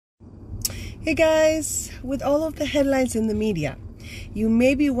Hey guys, with all of the headlines in the media, you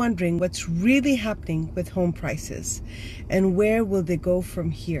may be wondering what's really happening with home prices and where will they go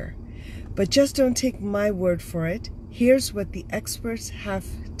from here. But just don't take my word for it. Here's what the experts have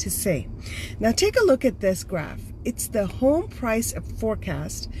to say. Now take a look at this graph. It's the home price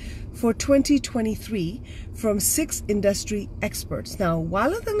forecast for 2023 from 6 industry experts. Now,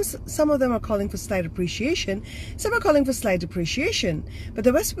 while some of them are calling for slight appreciation, some are calling for slight depreciation. But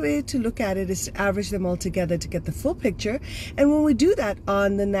the best way to look at it is to average them all together to get the full picture. And when we do that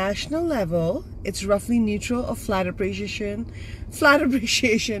on the national level, it's roughly neutral or flat appreciation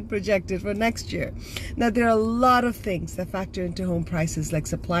projected for next year. Now, there are a lot of things that factor into home prices like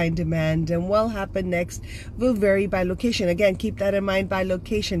supply and demand, and what will happen next will vary by location. Again, keep that in mind by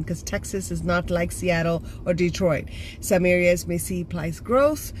location, because Texas is not like Seattle or Detroit. Some areas may see price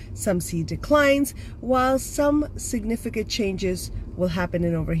growth, some see declines, while some significant changes will happen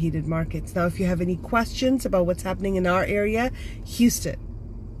in overheated markets. Now, if you have any questions about what's happening in our area, Houston,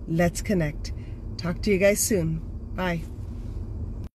 let's connect. Talk to you guys soon. Bye.